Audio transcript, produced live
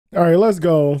All right, let's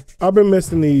go. I've been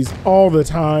missing these all the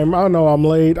time. I know I'm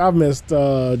late. I've missed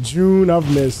June.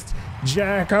 I've missed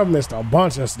Jack. I've missed a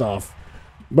bunch of stuff.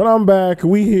 But I'm back.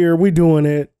 We here. We doing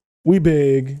it. We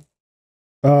big.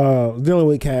 Dealing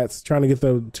with cats. Trying to get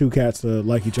the two cats to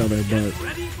like each other. But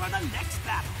ready for the next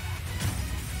battle.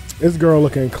 This girl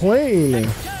looking clean.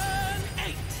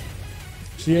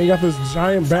 She ain't got this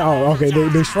giant oh, okay,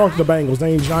 they shrunk the bangles.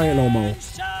 They ain't giant no more.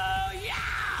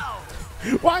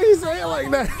 Why you say it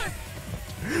like that?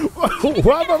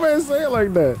 Why my man say it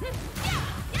like that?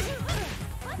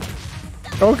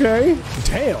 Okay,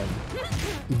 damn.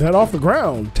 That off the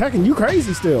ground. Tekken, you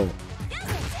crazy still.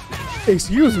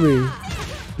 Excuse me,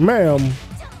 ma'am.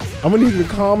 I'm gonna need you to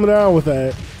calm down with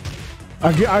that.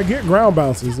 I get ground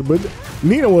bounces, but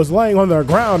Nina was laying on the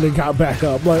ground and got back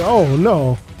up. Like, oh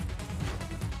no.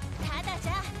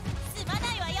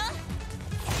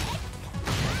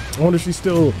 I wonder if she's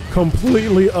still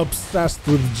completely obsessed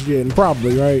with Jin.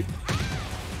 Probably, right?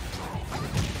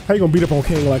 How you gonna beat up on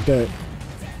King like that?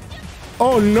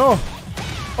 Oh no!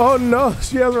 Oh no!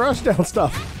 She has rushdown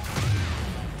stuff.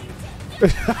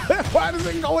 Why does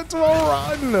it go into a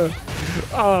run?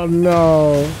 Oh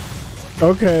no!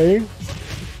 Okay.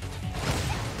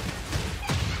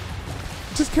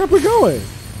 Just kept it going.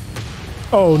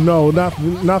 Oh no!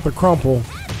 Not the crumple.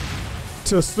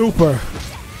 To super.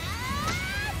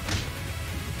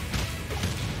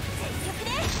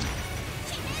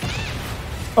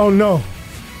 Oh no.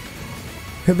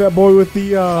 Hit that boy with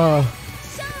the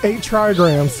 8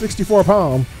 trigrams, 64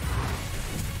 palm.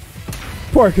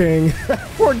 Poor King.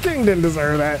 Poor King didn't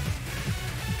deserve that.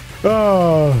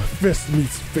 Oh, fist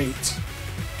meets fate.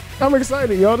 I'm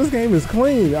excited, yo. This game is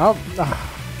clean. I've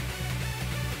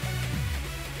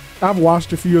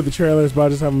watched a few of the trailers, but I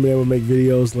just haven't been able to make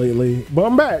videos lately. But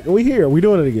I'm back. We here. We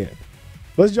doing it again.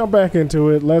 Let's jump back into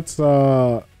it. Let's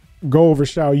go over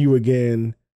Xiaoyu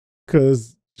again.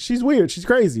 Because she's weird. She's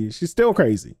crazy. She's still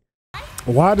crazy.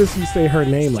 Why does he say her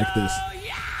name like this?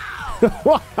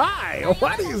 Why?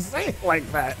 Why do you say it like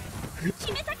that?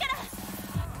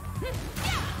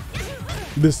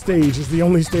 This stage is the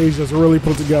only stage that's really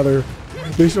put together.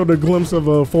 They showed a glimpse of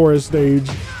a forest stage.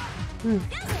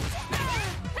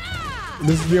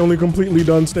 This is the only completely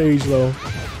done stage, though.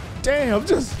 Damn,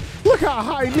 just look how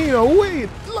high Nina went.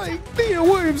 Like, Nina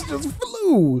Williams just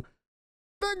flew.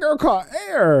 That girl caught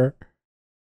air.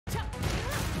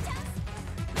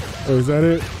 Oh, is that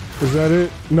it? Is that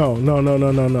it? No.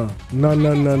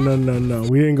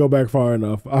 We didn't go back far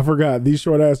enough. I forgot. These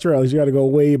short ass trailers, you gotta go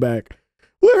way back.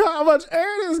 Look how much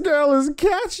air this girl is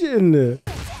catching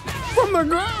from the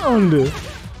ground.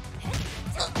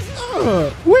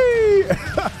 Wee!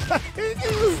 It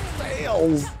just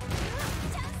fails.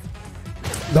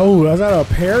 Oh, was that a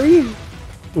parry?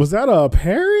 Was that a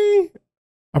parry?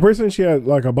 I'm pretty sure she had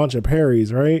like a bunch of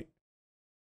parries, right?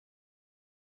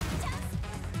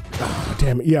 Oh,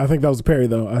 damn it. Yeah, I think that was a parry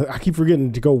though. I keep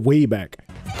forgetting to go way back.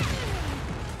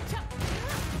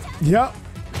 Yep.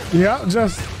 Yep,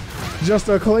 just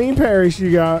a clean parry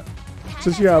she got.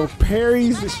 So she got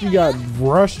parries, she got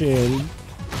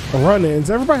run-ins.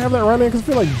 Everybody have that run-in? Because I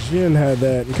feel like Jin had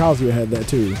that and Kazuya had that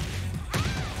too.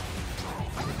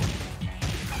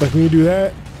 Like when you do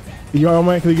that, you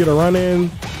automatically get a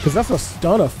run-in. Because that's a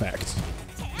stun effect.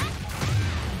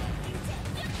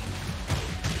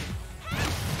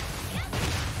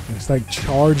 It's like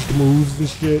charged moves and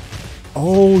shit.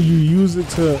 Oh, you use it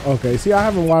to... Okay, see, I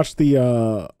haven't watched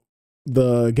the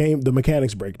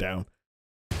mechanics breakdown.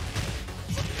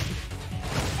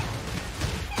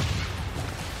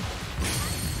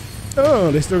 Oh,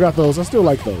 they still got those. I still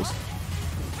like those.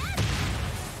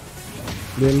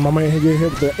 Then my man get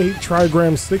hit with the 8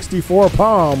 trigram 64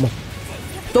 palm.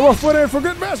 Throw a foot in for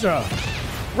good measure.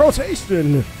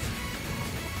 Rotation.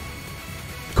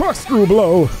 Corkscrew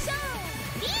blow.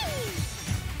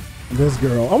 This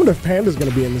girl. I wonder if Panda's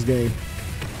gonna be in this game.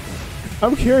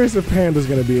 I'm curious if Panda's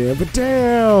gonna be in, but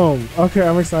damn. Okay,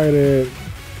 I'm excited.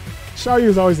 Xiaoyu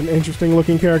is always an interesting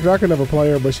looking character. I could never play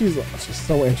her, but she's just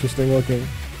so interesting looking.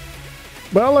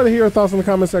 But I'll let her hear her thoughts in the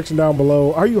comment section down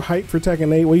below. Are you hyped for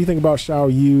Tekken 8? What do you think about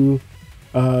Xiaoyu?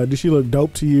 Does she look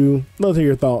dope to you? Let's hear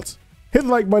your thoughts. Hit the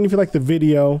like button if you like the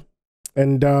video.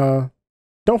 And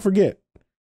don't forget,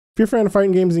 if you're a fan of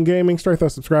fighting games and gaming, strike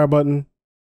that subscribe button.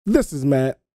 This is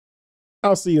Matt.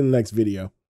 I'll see you in the next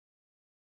video.